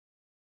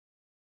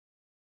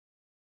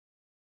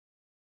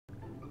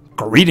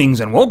Greetings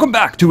and welcome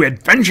back to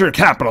AdVenture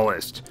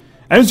Capitalist.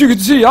 As you can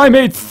see, I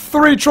made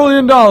 $3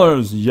 trillion.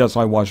 Yes,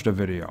 I watched a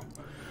video.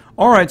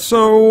 Alright,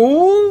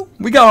 so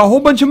we got a whole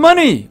bunch of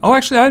money. Oh,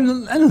 actually, I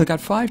only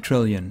got 5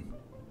 trillion.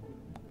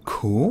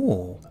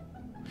 Cool.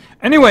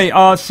 Anyway,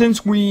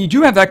 since we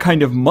do have that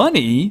kind of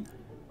money,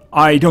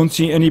 I don't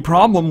see any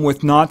problem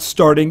with not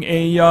starting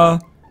a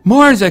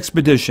Mars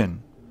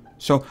expedition.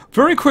 So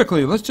very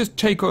quickly, let's just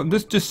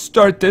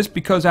start this,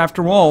 because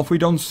after all, if we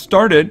don't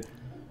start it,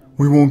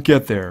 we won't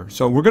get there.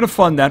 So we're going to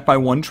fund that by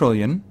 1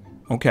 trillion.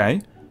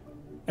 Okay.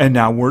 And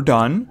now we're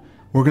done.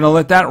 We're going to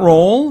let that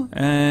roll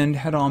and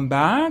head on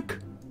back.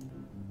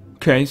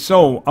 Okay,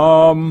 so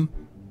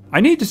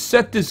I need to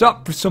set this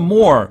up for some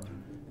more.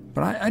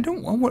 But I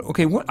don't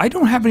I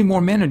don't have any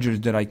more managers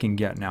that I can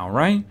get now,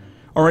 right?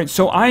 All right,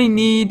 so I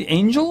need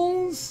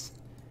angels.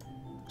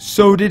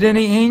 So did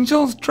any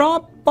angels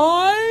drop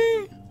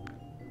by?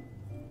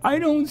 I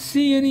don't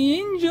see any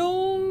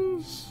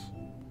angels.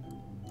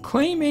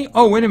 Claim a...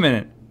 Oh, wait a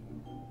minute.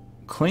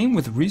 Claim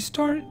with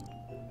restart?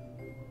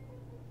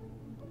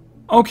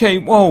 Okay,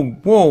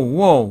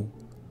 whoa.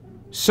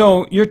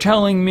 So, you're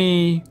telling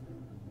me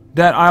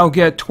that I'll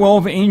get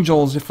 12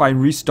 angels if I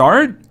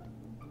restart?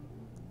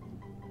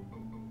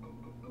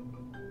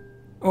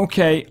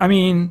 Okay, I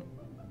mean...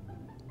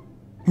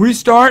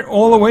 Restart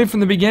all the way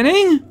from the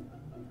beginning?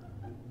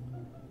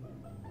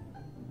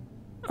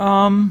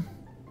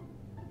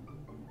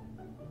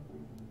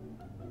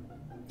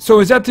 So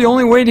is that the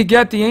only way to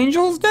get the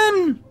angels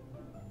then?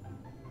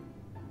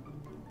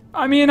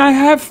 I mean, I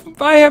have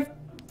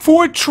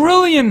 4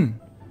 trillion.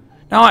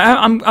 Now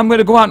I'm going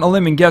to go out on a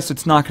limb and guess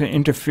it's not going to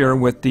interfere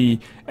with the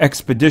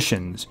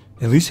expeditions.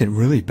 At least it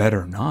really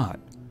better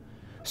not.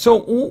 So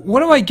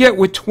what do I get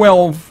with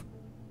 12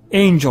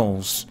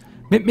 angels?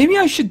 Maybe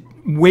I should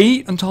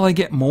wait until I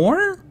get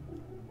more?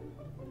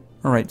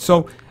 All right,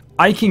 so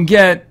I can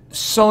get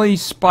Sully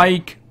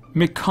Spike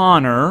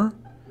McConnor.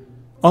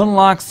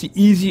 Unlocks the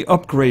easy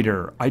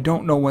upgrader. I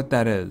don't know what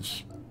that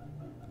is.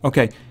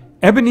 Okay,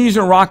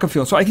 Ebenezer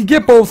Rockefeller. So I could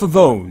get both of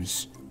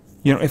those,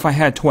 you know, if I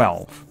had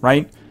 12,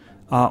 right?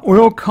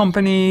 Oil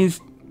companies,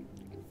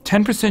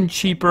 10%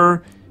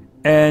 cheaper,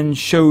 and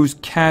shows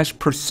cash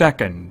per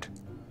second.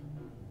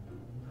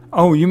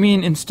 Oh, you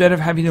mean instead of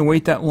having to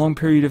wait that long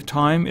period of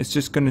time, it's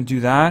just going to do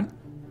that?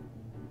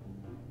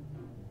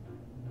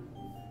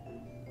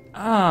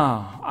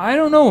 I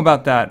don't know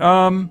about that.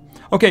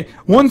 Okay,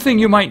 one thing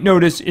you might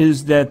notice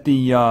is that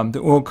the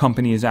oil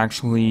company is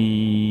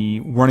actually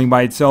running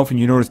by itself, and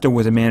you notice there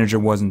was a manager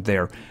wasn't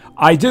there.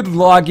 I did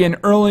log in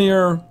early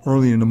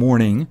in the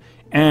morning,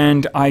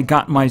 and I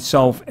got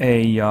myself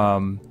a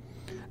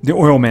the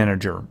oil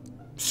manager.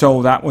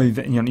 So that way,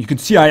 you know, you can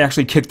see I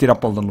actually kicked it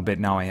up a little bit.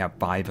 Now I have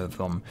 5 of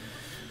them.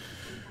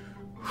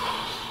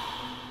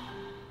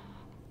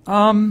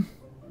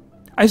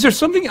 Is there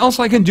something else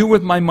I can do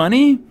with my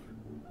money?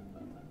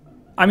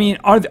 I mean,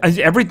 is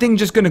everything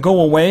just going to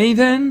go away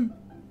then?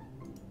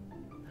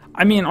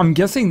 I mean, I'm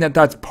guessing that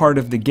that's part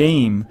of the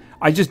game.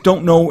 I just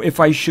don't know if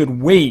I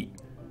should wait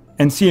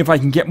and see if I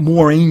can get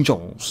more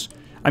angels.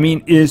 I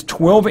mean, is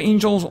 12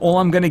 angels all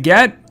I'm going to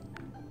get?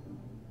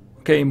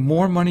 Okay,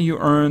 more money you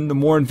earn, the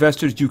more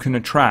investors you can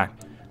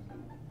attract.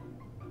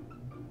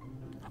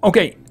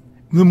 Okay,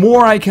 the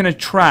more I can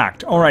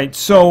attract. All right,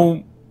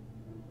 so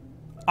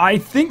I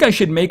think I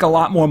should make a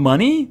lot more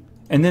money.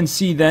 And then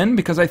see then,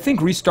 because I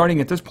think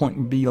restarting at this point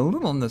would be a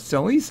little on the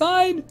silly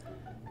side.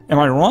 Am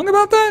I wrong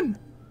about that?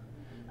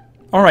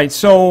 Alright,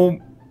 so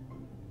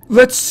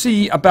let's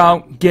see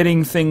about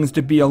getting things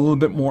to be a little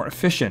bit more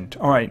efficient.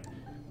 Alright,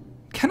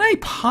 can I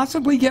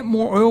possibly get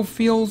more oil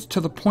fields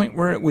to the point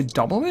where it would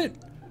double it?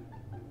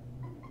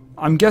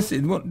 I'm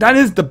guessing, well, that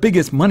is the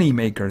biggest money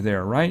maker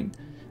there, right?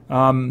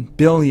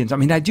 Billions. I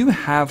mean, I do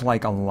have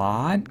like a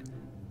lot.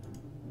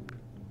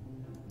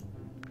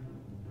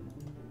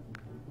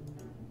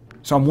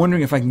 So I'm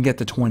wondering if I can get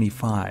to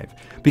 25.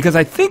 Because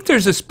I think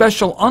there's a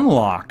special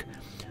unlock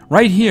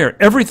right here.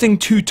 Everything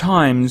 2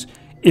 times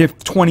if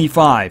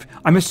 25.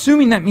 I'm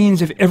assuming that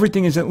means if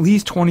everything is at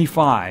least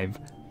 25,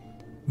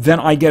 then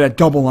I get a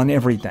double on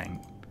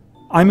everything.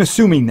 I'm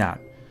assuming that.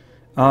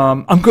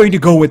 I'm going to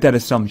go with that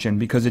assumption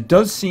because it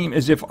does seem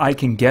as if I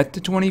can get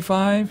to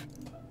 25.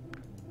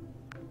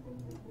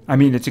 I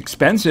mean, it's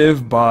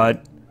expensive,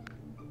 but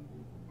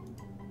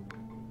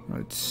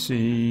let's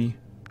see.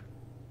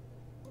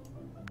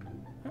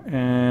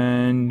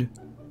 And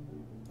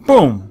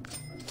boom.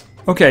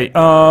 Okay,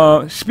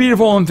 speed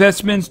of all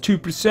investments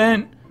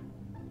 2%.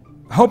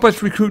 Help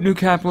us recruit new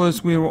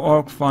capitalists. We will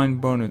all find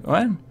bonus.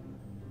 What?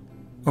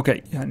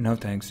 Okay, yeah, no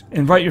thanks.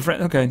 Invite your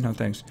friend. Okay, no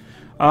thanks.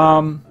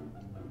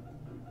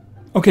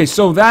 Okay,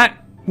 so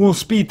that will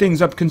speed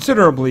things up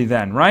considerably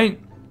then, right?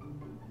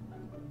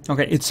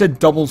 Okay, it said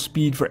double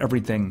speed for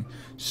everything.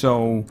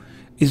 So,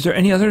 is there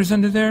any others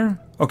under there?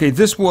 Okay,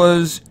 this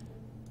was...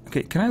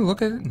 Okay, can I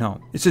look at it?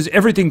 No. It says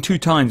everything 2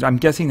 times. I'm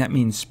guessing that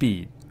means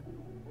speed.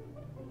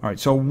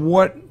 Alright, so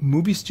what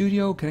movie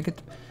studio? Can I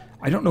get...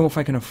 I don't know if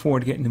I can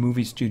afford to get in the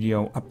movie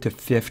studio up to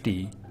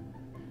 50.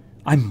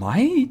 I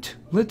might.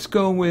 Let's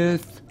go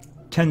with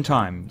 10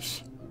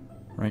 times.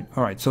 Right?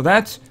 Alright, so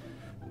that's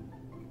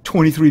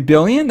 23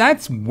 billion.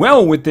 That's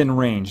well within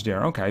range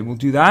there. Okay, we'll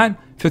do that.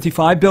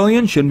 55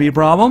 billion shouldn't be a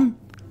problem.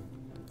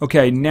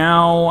 Okay,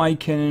 now I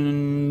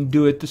can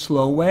do it the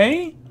slow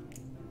way.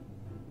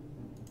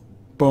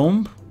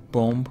 Boom,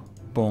 boom,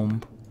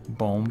 boom,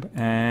 boom,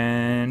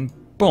 and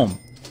boom.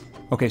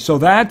 Okay, so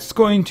that's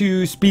going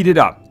to speed it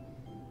up.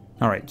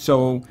 Alright,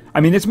 so,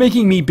 I mean, it's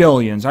making me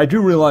billions. I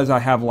do realize I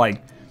have,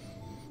 like,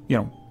 you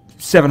know,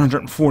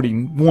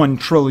 741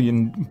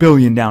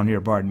 billion down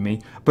here, pardon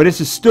me. But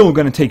this is still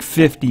going to take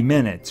 50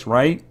 minutes,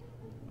 right?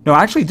 No,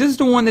 actually, this is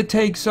the one that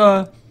takes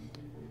 10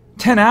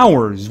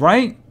 hours,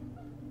 right?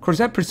 Of course,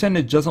 that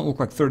percentage doesn't look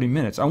like 30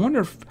 minutes. I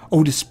wonder if...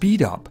 Oh, to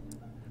speed up.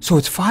 So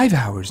it's 5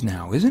 hours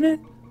now, isn't it?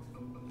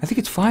 I think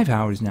it's 5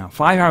 hours now.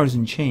 5 hours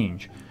and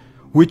change.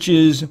 Which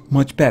is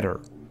much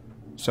better.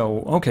 So,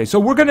 okay. So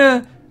we're going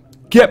to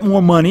get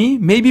more money.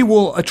 Maybe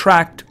we'll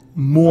attract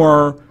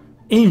more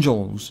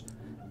angels.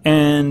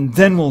 And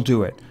then we'll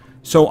do it.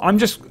 So I'm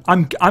going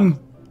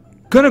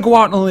to go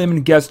out on a limb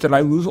and guess that I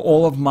lose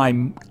all of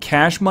my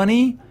cash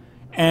money.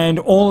 And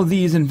all of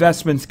these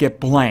investments get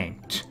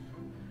blanked.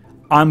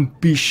 I'm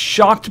be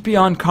shocked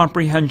beyond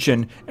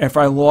comprehension if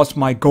I lost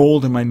my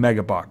gold and my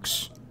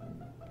megabucks.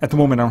 At the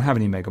moment, I don't have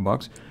any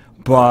megabucks,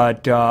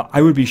 but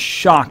I would be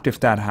shocked if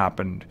that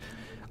happened.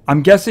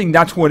 I'm guessing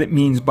that's what it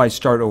means by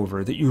start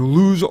over, that you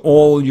lose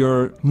all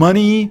your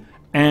money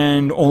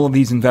and all of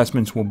these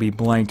investments will be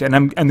blanked,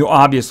 and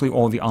obviously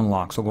all the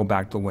unlocks will go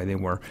back to the way they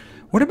were.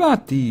 What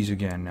about these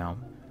again now?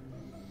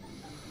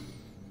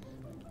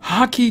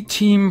 Hockey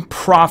team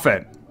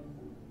profit.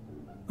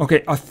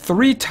 Okay,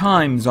 3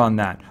 times on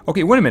that.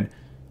 Okay, wait a minute.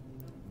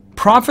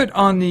 Profit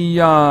on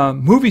the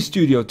movie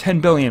studio,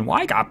 10 billion. Well,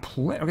 I got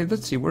okay,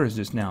 let's see. Where is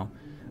this now?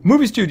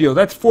 Movie studio,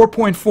 that's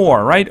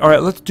 4.4, right? All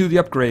right, let's do the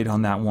upgrade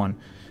on that one.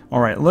 All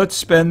right, let's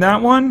spend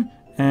that one,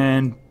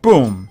 and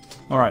boom.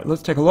 All right,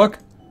 let's take a look.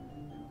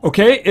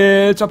 Okay,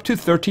 it's up to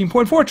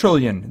 13.4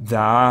 trillion.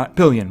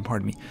 Billion,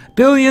 pardon me.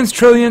 Billions,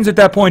 trillions, at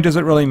that point, does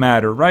it really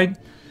matter, right?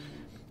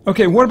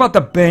 Okay, what about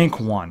the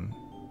bank one?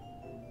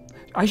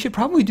 I should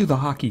probably do the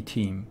hockey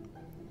team.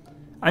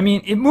 I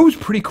mean, it moves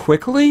pretty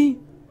quickly,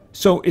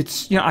 so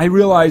it's, you know, I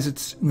realize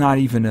it's not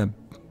even a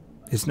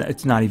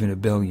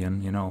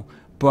billion, you know,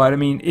 but I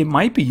mean, it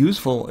might be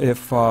useful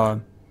if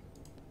I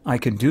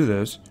can do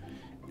this,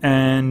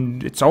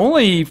 and it's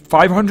only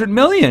 500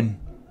 million.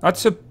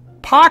 That's a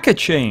pocket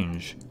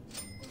change.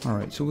 All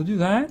right, so we'll do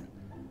that.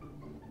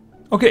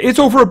 Okay, it's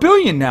over 1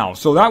 billion now,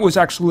 so that was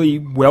actually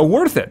well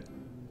worth it.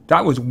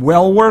 That was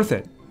well worth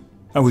it.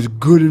 That was a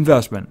good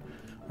investment.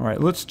 All right,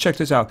 let's check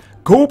this out.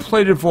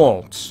 Gold-plated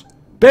vaults.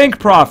 Bank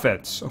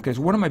profits. Okay,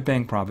 so what are my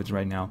bank profits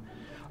right now?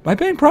 My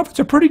bank profits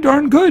are pretty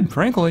darn good,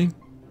 frankly.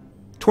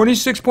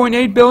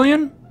 26.8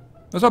 billion?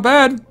 That's not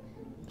bad.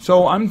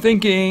 So I'm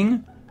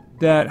thinking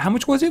that, how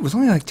much was it? It was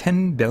only like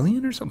 10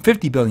 billion or something?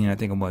 50 billion, I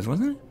think it was,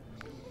 wasn't it?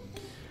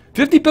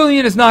 50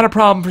 billion is not a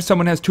problem for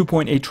someone who has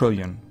 2.8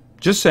 trillion.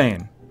 Just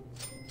saying.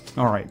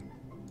 All right.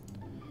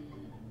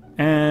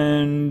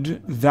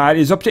 And that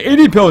is up to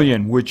 80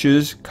 billion, which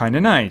is kind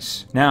of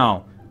nice.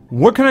 Now,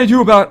 what can I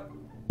do about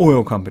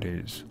oil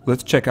companies?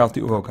 Let's check out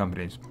the oil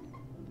companies.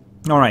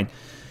 All right.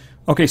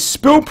 Okay,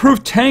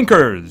 spill-proof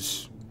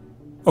tankers.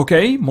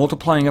 Okay,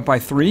 multiplying it by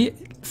 3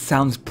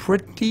 sounds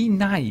pretty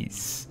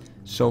nice.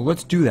 So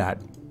let's do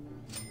that.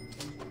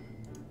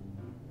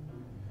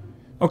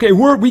 Okay,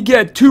 we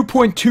get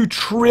 2.2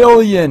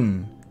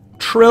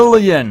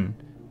 trillion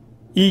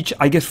each,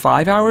 I guess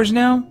 5 hours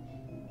now?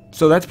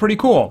 So that's pretty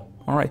cool.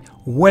 All right,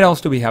 what else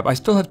do we have? I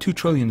still have 2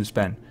 trillion to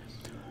spend.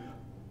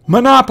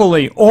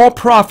 Monopoly, all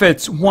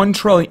profits, 1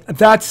 trillion.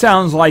 That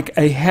sounds like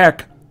a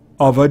heck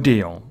of a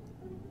deal.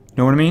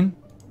 Know what I mean?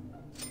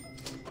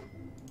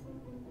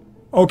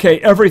 Okay,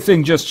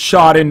 everything just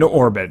shot into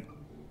orbit.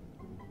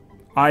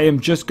 I am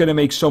just going to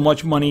make so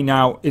much money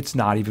now, it's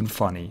not even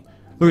funny.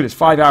 Look at this,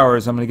 5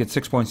 hours, I'm going to get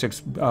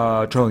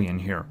 6.6 trillion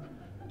here.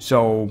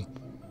 So,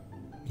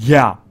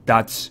 yeah,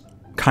 that's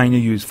kind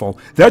of useful.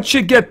 That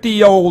should get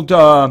the old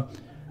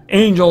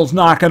angels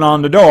knocking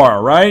on the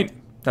door, right?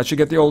 That should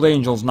get the old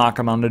angels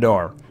knocking on the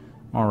door.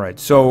 Alright,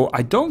 so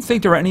I don't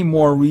think there are any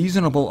more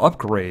reasonable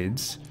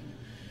upgrades.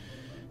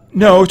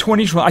 No,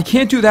 20 trillion. I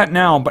can't do that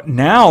now, but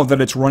now that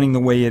it's running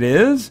the way it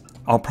is,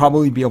 I'll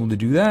probably be able to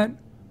do that.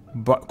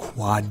 But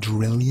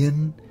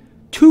quadrillion?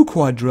 2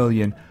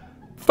 quadrillion.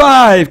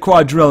 5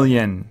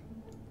 quadrillion.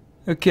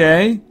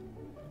 Okay.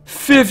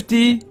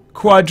 50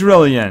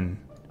 quadrillion.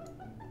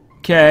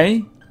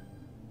 Okay.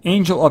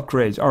 Angel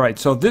upgrades. Alright,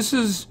 so this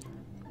is...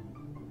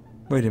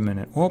 Wait a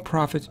minute. All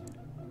profits...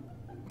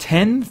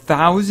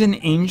 10,000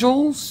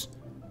 angels?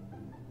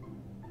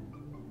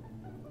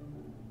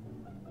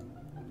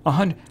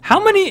 100.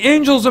 How many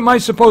angels am I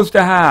supposed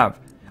to have?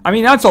 I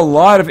mean, that's a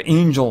lot of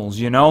angels,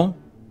 you know?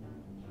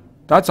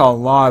 That's a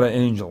lot of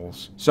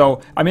angels.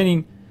 So, I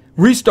mean,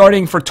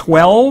 restarting for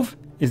 12?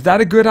 Is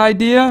that a good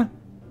idea?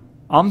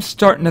 I'm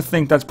starting to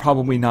think that's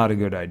probably not a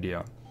good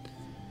idea.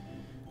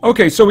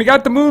 Okay, so we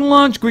got the moon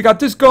launch, we got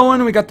this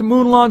going, we got the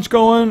moon launch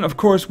going. Of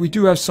course, we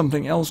do have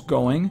something else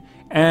going.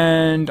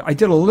 And I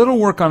did a little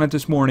work on it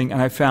this morning, and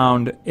I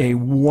found a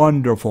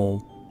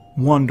wonderful,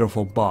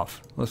 wonderful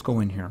buff. Let's go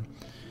in here.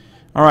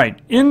 All right,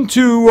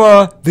 into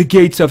the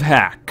gates of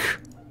hack.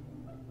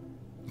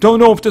 Don't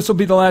know if this will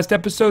be the last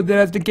episode that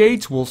has the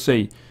gates. We'll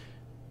see.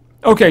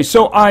 Okay,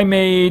 so I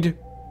made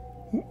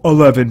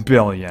 11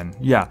 billion.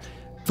 Yeah.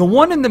 The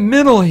one in the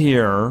middle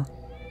here,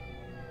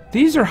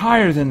 these are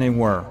higher than they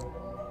were.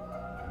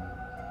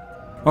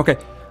 Okay,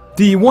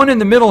 the one in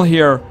the middle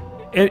here,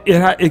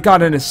 it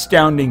got an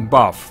astounding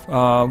buff.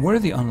 Where are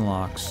the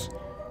unlocks?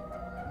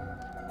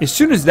 As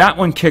soon as that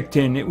one kicked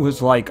in, it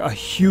was like a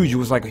huge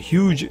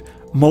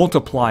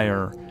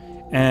multiplier,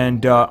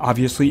 and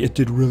obviously it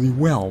did really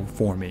well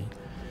for me.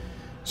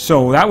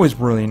 So that was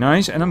really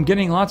nice, and I'm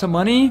getting lots of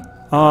money.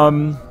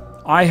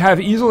 I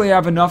easily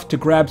have enough to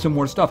grab some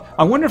more stuff.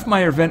 I wonder if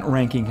my event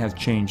ranking has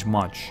changed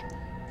much.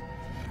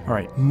 All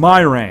right,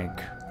 my rank.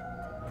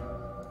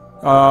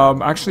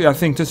 Actually, I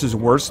think this is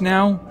worse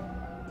now.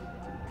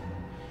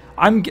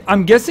 I'm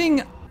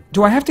guessing.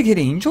 Do I have to get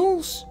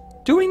angels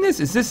doing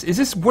this? Is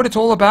this what it's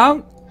all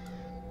about?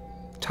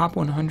 Top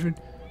 100.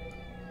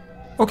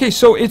 Okay,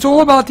 so it's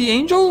all about the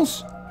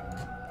angels.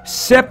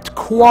 Sept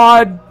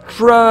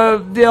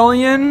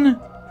quadrillion.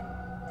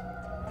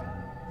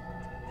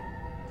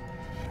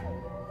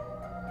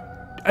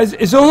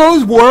 Is all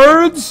those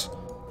words?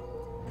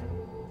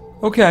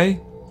 Okay.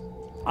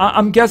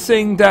 I'm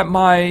guessing that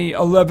my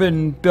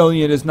 11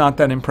 billion is not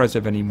that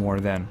impressive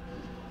anymore then.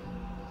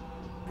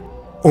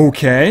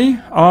 Okay.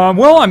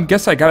 Well, I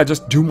guess I gotta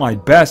just do my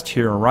best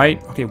here,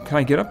 right? Okay, can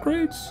I get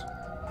upgrades?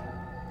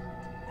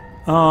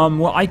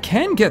 Well, I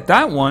can get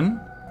that one.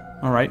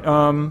 Alright,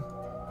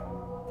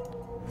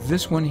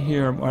 this one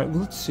here. Alright,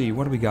 let's see.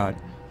 What do we got?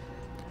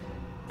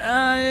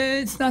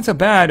 It's not so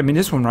bad. I mean,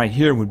 this one right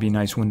here would be a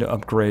nice one to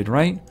upgrade,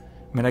 right? I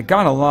mean, I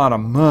got a lot of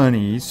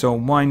money, so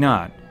why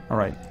not?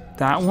 Alright.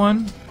 That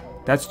one,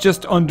 that's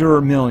just under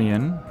 $1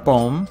 million.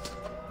 Boom.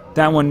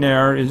 That one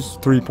there is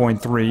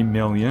 3.3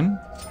 million.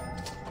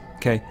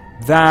 Okay,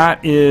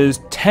 that is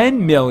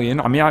 10 million.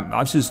 I mean,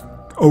 I'm just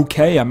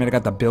okay. I mean, I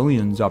got the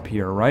billions up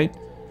here, right?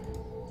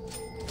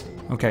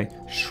 Okay,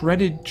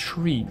 shredded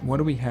treat. What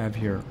do we have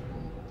here?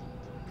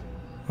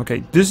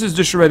 Okay, this is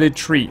the shredded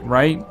treat,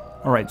 right?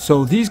 All right,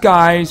 so these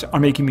guys are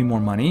making me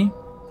more money.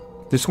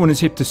 This one is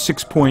hit to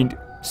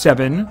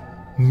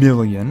 6.7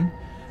 million.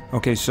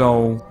 Okay,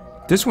 so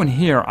this one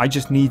here, I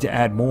just need to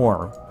add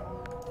more.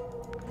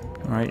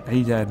 Alright, I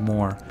need to add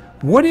more.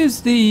 What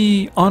is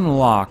the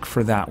unlock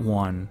for that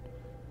one?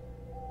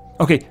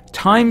 Okay,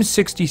 times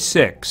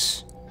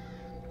 66.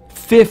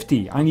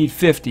 50. I need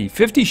 50.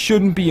 50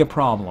 shouldn't be a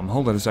problem.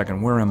 Hold on a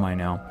second. Where am I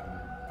now?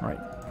 Alright.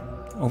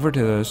 Over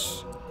to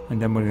this.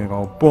 And then we're going to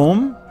go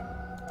boom.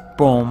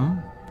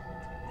 Boom.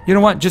 You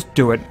know what? Just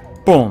do it.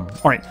 Boom.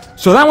 Alright.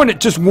 So that one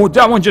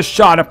just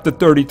shot up to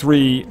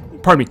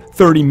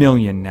 30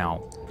 million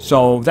now.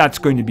 So that's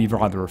going to be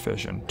rather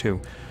efficient, too.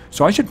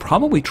 So I should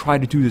probably try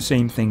to do the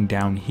same thing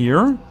down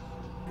here.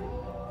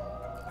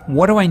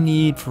 What do I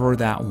need for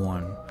that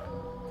one?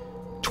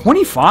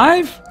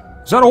 25?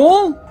 Is that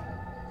all?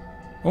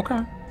 Okay.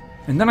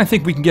 And then I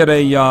think we can get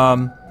a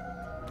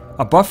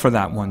buff for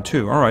that one,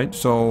 too. Alright,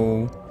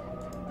 so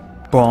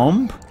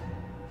bump.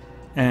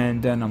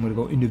 And then I'm going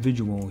to go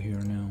individual here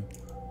now.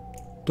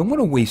 Don't want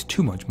to waste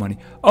too much money.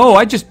 Oh,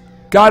 I just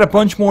got a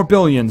bunch more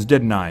billions,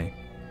 didn't I?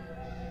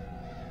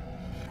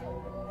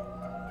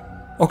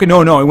 Okay,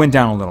 no, it went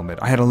down a little bit.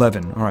 I had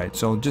 11. Alright,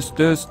 so just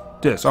this.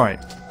 Alright.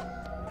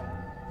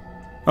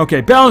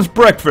 Okay, balanced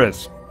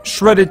breakfast.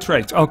 Shredded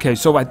treats. Okay,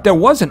 so there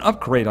was an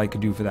upgrade I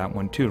could do for that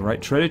one too,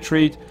 right? Shredded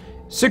treat.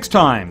 6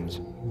 times.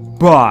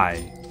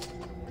 Buy.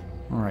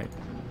 Alright.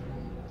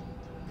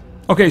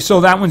 Okay, so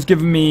that one's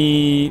giving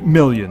me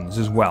millions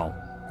as well.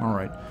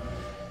 Alright.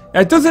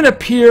 It doesn't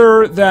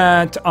appear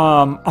that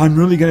I'm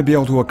really going to be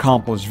able to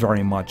accomplish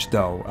very much,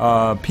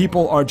 though.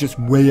 People are just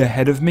way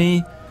ahead of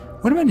me.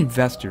 What about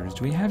investors?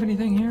 Do we have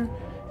anything here?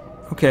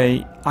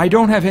 Okay, I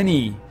don't have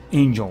any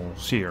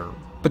angels here.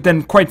 But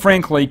then, quite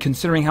frankly,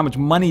 considering how much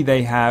money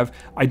they have,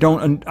 I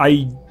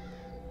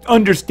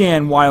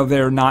understand why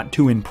they're not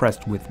too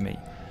impressed with me.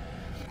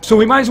 So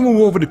we might as well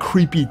move over to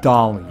creepy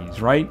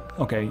dollies, right?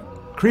 Okay,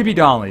 creepy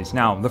dollies.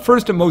 Now, the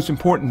first and most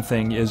important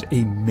thing is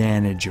a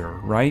manager,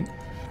 right?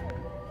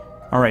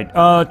 Alright,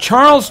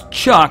 Charles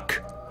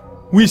Chuck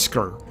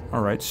Whisker.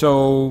 Alright,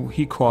 so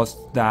he costs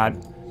that.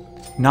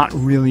 Not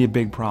really a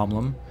big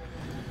problem.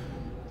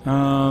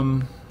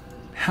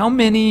 How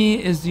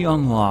many is the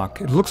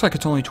unlock? It looks like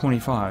it's only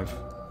 25.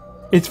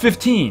 It's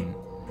 15.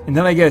 And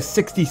then I get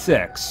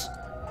 66.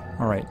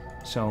 Alright,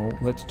 so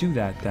let's do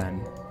that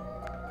then.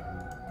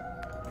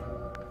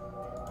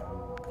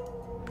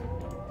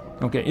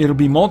 Okay, it'll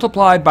be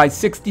multiplied by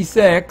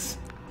 66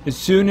 as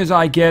soon as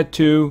I get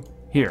to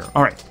here.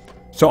 Alright,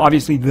 so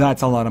obviously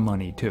that's a lot of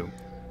money too.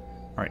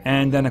 Alright,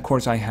 and then of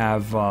course I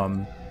have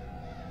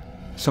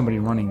somebody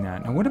running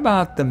that. Now what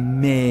about the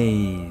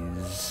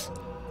maze?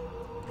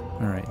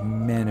 Alright,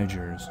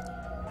 managers.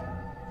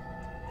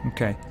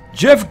 Okay.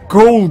 Jeff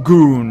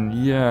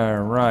Goldgoon. Yeah,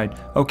 right.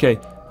 Okay.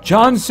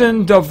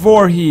 Johnson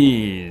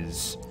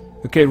DeVorhees.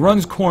 Okay,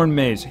 runs corn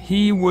maze.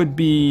 He would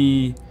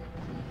be...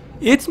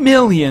 It's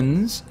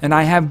millions, and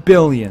I have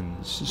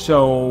billions,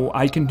 so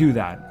I can do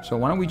that. So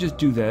why don't we just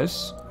do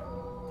this,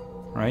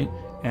 right?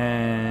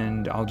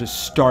 And I'll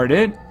just start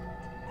it,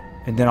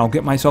 and then I'll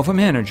get myself a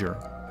manager.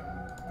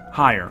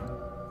 Hire.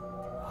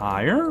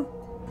 Hire?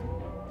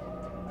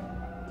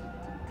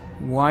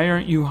 Why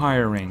aren't you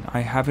hiring? I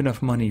have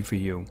enough money for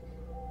you.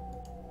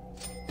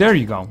 There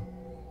you go.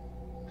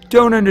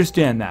 Don't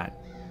understand that.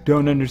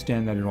 Don't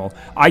understand that at all.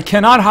 I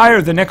cannot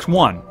hire the next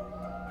one.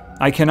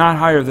 I cannot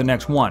hire the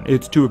next one.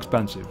 It's too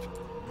expensive.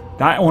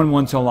 That one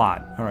wants a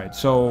lot. Alright,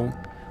 so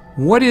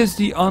what is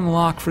the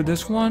unlock for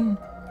this one?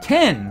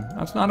 10.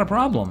 That's not a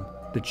problem.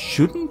 That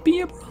shouldn't be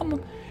a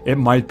problem. It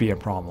might be a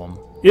problem.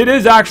 It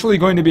is actually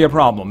going to be a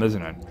problem,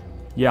 isn't it?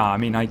 Yeah, I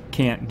mean, I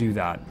can't do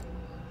that.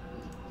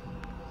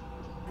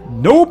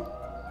 Nope.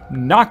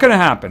 Not going to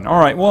happen.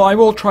 Alright, well, I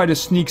will try to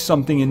sneak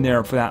something in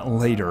there for that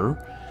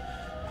later.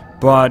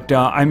 But,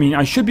 I mean,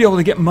 I should be able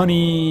to get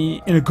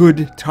money in a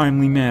good,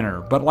 timely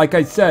manner. But like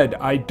I said,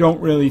 I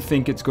don't really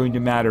think it's going to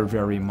matter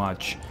very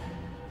much.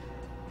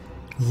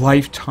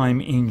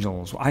 Lifetime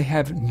angels. I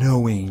have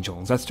no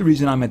angels. That's the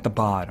reason I'm at the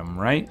bottom,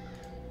 right?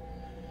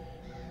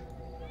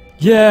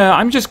 Yeah,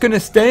 I'm just going to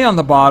stay on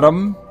the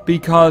bottom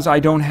because I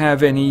don't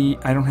have any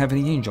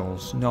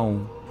angels.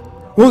 No.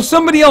 Well,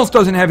 somebody else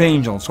doesn't have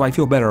angels, so I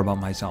feel better about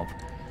myself.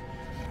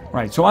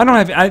 Right, so I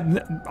don't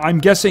have... I'm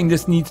guessing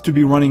this needs to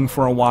be running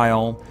for a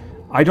while.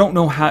 I don't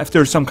know if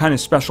there's some kind of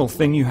special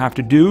thing you have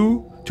to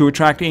do to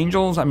attract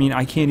angels. I mean,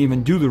 I can't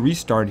even do the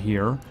restart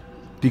here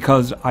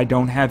because I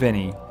don't have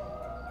any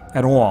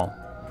at all.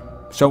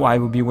 So I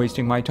would be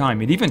wasting my time.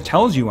 It even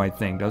tells you, I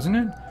think, doesn't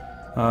it?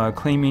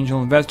 Claim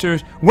angel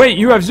investors. Wait,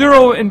 you have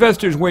 0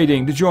 investors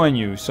waiting to join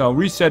you. So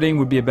resetting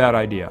would be a bad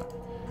idea.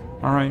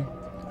 Alright.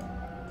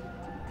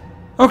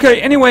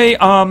 Okay, anyway,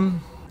 at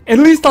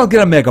least I'll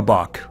get a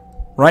megabuck.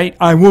 Right?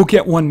 I will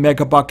get 1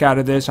 megabuck out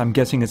of this. I'm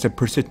guessing it's a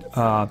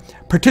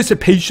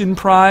participation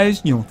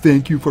prize. You know,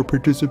 thank you for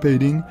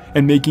participating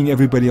and making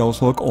everybody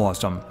else look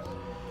awesome.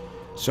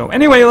 So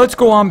anyway, let's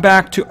go on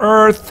back to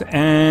Earth,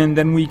 and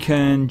then we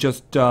can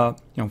just, you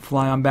know,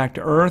 fly on back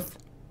to Earth.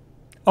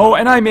 Oh,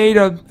 and I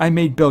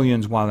made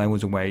billions while I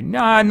was away.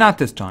 Nah, not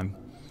this time.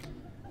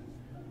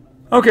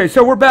 Okay,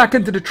 so we're back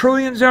into the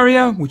trillions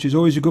area, which is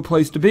always a good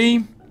place to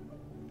be.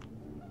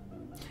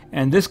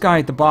 And this guy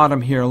at the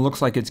bottom here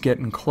looks like it's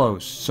getting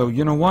close. So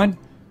you know what?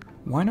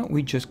 Why don't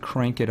we just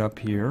crank it up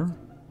here?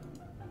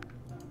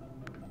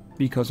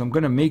 Because I'm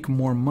going to make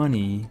more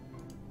money.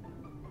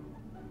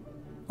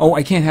 Oh,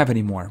 I can't have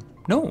any more.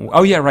 No.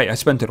 Oh, yeah, right. I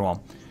spent it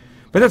all.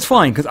 But that's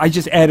fine, because I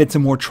just added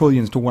some more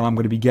trillions to what I'm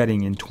going to be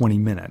getting in 20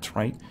 minutes,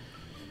 right?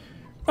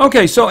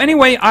 Okay, so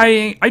anyway,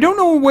 I don't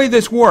know the way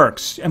this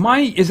works.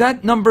 Is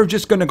that number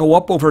just going to go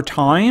up over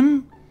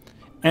time?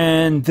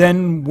 And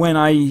then when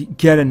I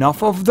get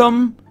enough of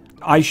them,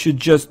 I should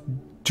just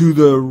do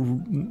the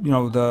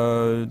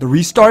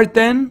restart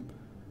then?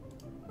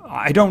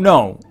 I don't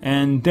know.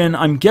 And then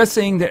I'm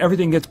guessing that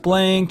everything gets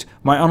blanked,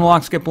 my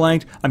unlocks get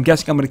blanked. I'm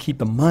guessing I'm going to keep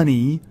the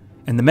money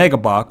and the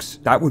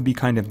megabucks. That would be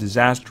kind of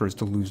disastrous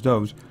to lose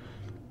those.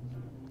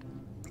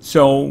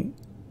 So,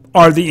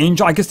 are the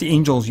angels... I guess the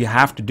angels, you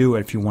have to do it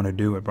if you want to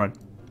do it, but...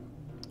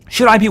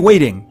 Should I be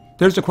waiting?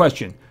 There's the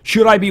question.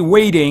 Should I be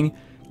waiting,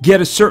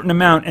 get a certain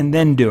amount, and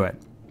then do it?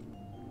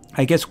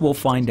 I guess we'll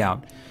find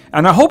out.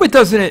 And I hope it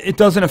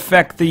doesn't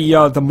affect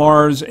the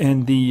Mars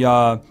and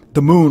the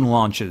Moon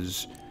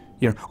launches.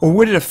 You know, or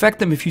would it affect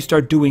them if you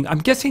start doing... I'm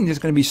guessing there's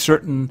going to be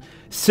certain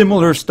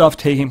similar stuff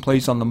taking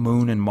place on the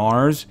Moon and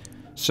Mars.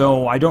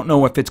 So I don't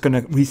know if it's going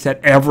to reset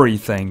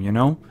everything, you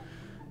know?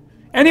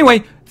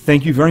 Anyway,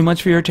 thank you very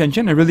much for your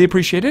attention. I really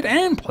appreciate it.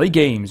 And play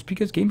games,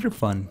 because games are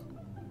fun.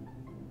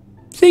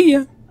 See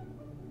ya!